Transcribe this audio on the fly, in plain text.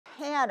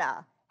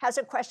Hannah has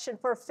a question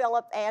for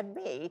Philip and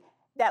me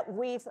that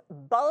we've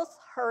both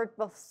heard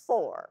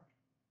before.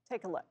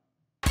 Take a look.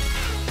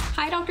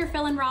 Hi, Dr.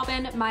 Phil and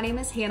Robin. My name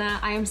is Hannah.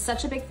 I am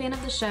such a big fan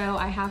of the show.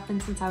 I have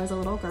been since I was a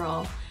little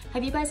girl.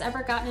 Have you guys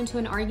ever gotten into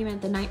an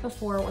argument the night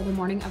before or the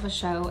morning of a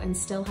show and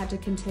still had to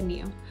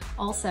continue?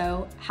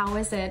 Also, how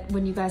is it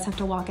when you guys have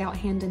to walk out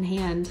hand in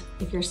hand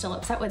if you're still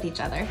upset with each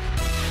other?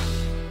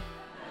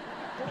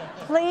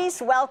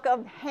 Please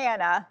welcome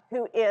Hannah,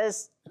 who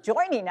is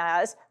joining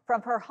us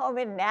from her home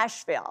in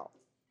Nashville.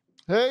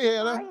 Hey,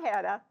 Hannah. Hi,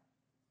 Hannah.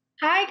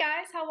 Hi,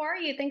 guys. How are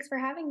you? Thanks for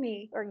having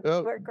me.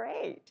 We're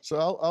great.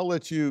 So I'll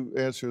let you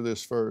answer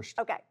this first.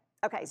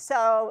 Okay,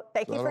 so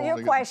thank you for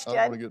your question. I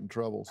don't want to get in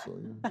trouble. So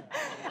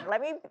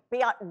Let me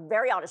be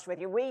very honest with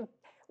you.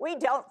 We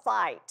don't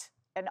fight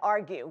and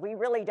argue. We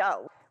really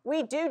don't.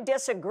 We do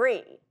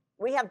disagree.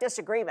 We have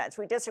disagreements.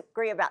 We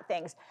disagree about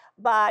things.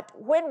 But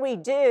when we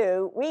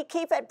do, we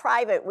keep it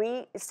private.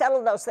 We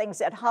settle those things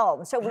at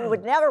home. So we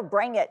would never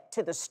bring it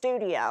to the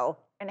studio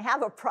and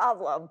have a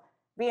problem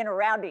being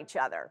around each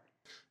other.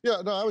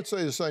 Yeah, no, I would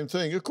say the same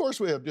thing. Of course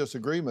we have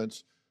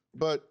disagreements,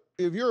 but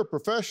if you're a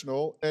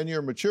professional and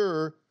you're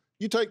mature,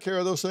 you take care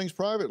of those things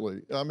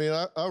privately. I mean,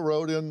 I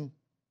wrote in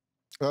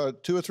 2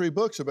 or 3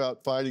 books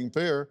about fighting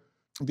fair.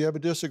 If you have a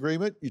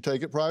disagreement, you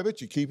take it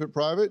private, you keep it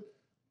private,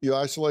 you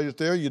isolate it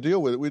there, you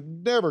deal with it. We'd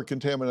never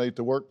contaminate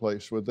the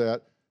workplace with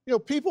that. You know,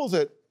 people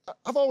that,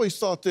 I've always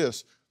thought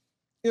this,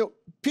 you know,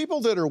 people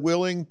that are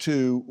willing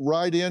to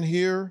write in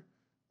here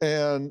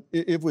and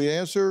if we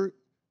answer,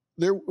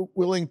 they're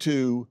willing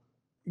to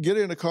get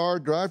in a car,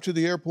 drive to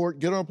the airport,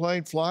 get on a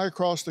plane, fly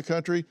across the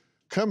country,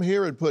 come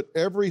here and put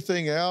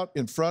everything out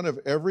in front of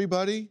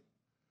everybody.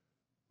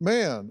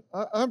 Man,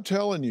 I'm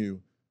telling you,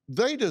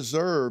 they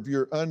deserve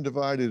your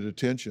undivided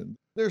attention.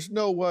 There's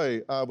no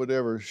way I would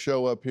ever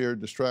show up here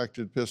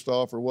distracted, pissed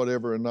off, or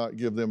whatever and not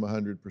give them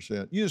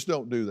 100%. You just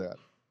don't do that.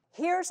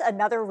 Here's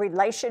another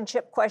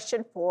relationship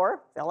question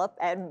for Philip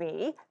and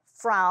me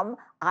from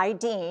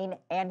Astin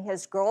and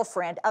his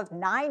girlfriend of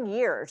 9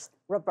 years,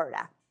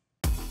 Roberta.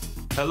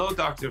 Hello,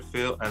 Dr.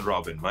 Phil and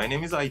Robin. My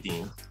name is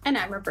Astin. And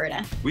I'm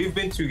Roberta. We've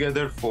been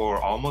together for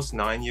almost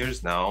 9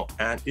 years now,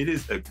 and it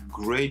is a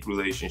great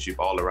relationship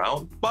all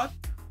around. But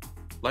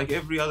like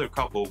every other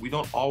couple, we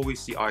don't always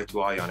see eye to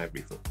eye on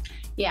everything.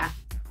 Yeah,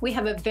 we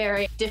have a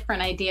very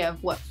different idea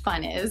of what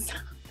fun is.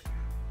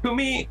 To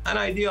me, an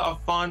idea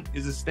of fun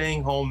is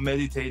staying home,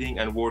 meditating,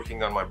 and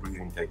working on my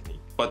breathing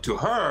technique. But to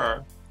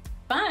her,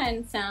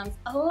 fun sounds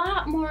a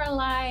lot more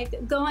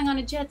like going on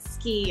a jet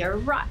ski or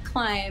rock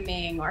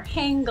climbing or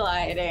hang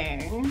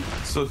gliding.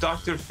 So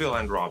Dr. Phil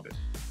and Robin,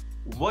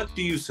 what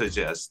do you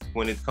suggest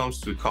when it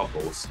comes to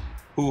couples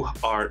who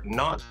are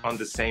not on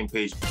the same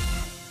page?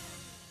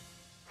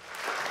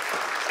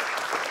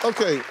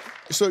 Okay,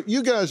 so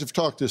you guys have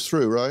talked this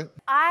through, right?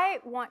 I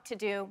want to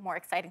do more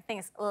exciting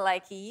things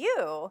like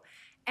you.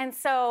 And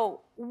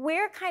so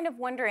we're kind of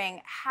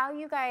wondering how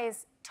you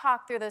guys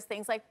talk through those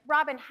things. Like,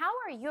 Robin, how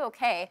are you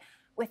okay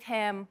with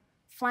him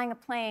flying a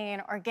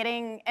plane or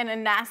getting in a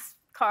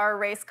NASCAR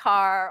race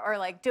car or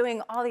like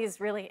doing all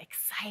these really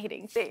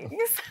exciting things?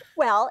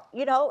 Well,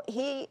 you know,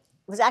 he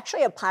was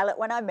actually a pilot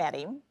when I met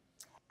him.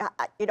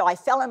 You know, I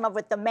fell in love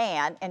with the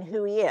man and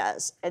who he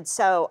is. And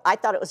so I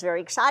thought it was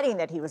very exciting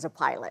that he was a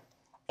pilot.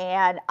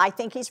 And I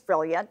think he's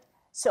brilliant.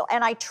 So,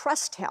 and I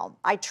trust him.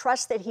 I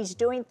trust that he's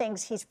doing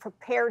things he's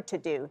prepared to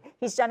do.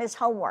 He's done his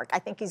homework. I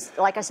think he's,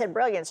 like I said,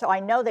 brilliant. So I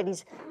know that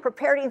he's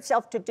prepared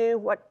himself to do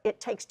what it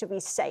takes to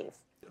be safe.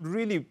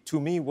 Really, to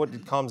me, what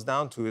it comes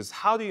down to is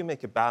how do you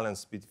make a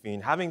balance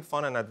between having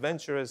fun and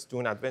adventurous,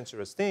 doing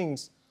adventurous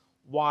things,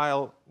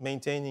 while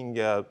maintaining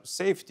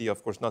safety.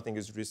 Of course, nothing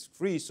is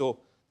risk-free.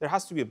 So there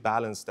has to be a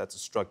balance that's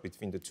struck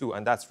between the two.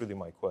 And that's really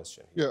my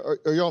question. Yeah,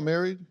 are y'all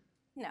married?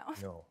 No.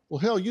 No. Well,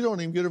 hell, you don't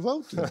even get a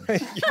vote then.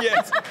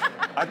 Yes,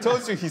 I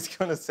told you he's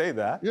going to say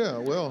that. Yeah,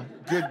 well,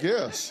 good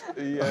guess.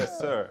 Yes,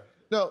 sir.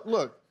 Now,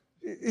 look,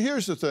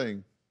 here's the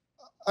thing.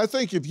 I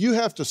think if you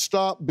have to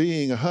stop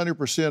being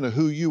 100% of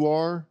who you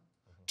are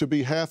to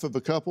be half of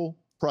a couple,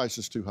 price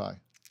is too high.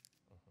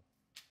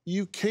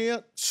 You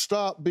can't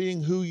stop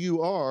being who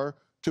you are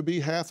to be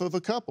half of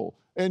a couple.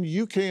 And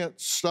you can't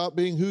stop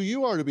being who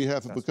you are to be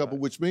half of a couple,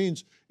 which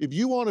means if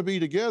you want to be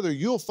together,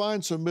 you'll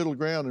find some middle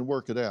ground and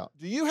work it out.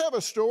 Do you have a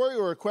story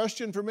or a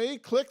question for me?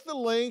 Click the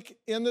link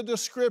in the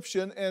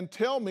description and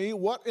tell me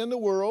what in the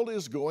world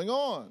is going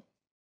on.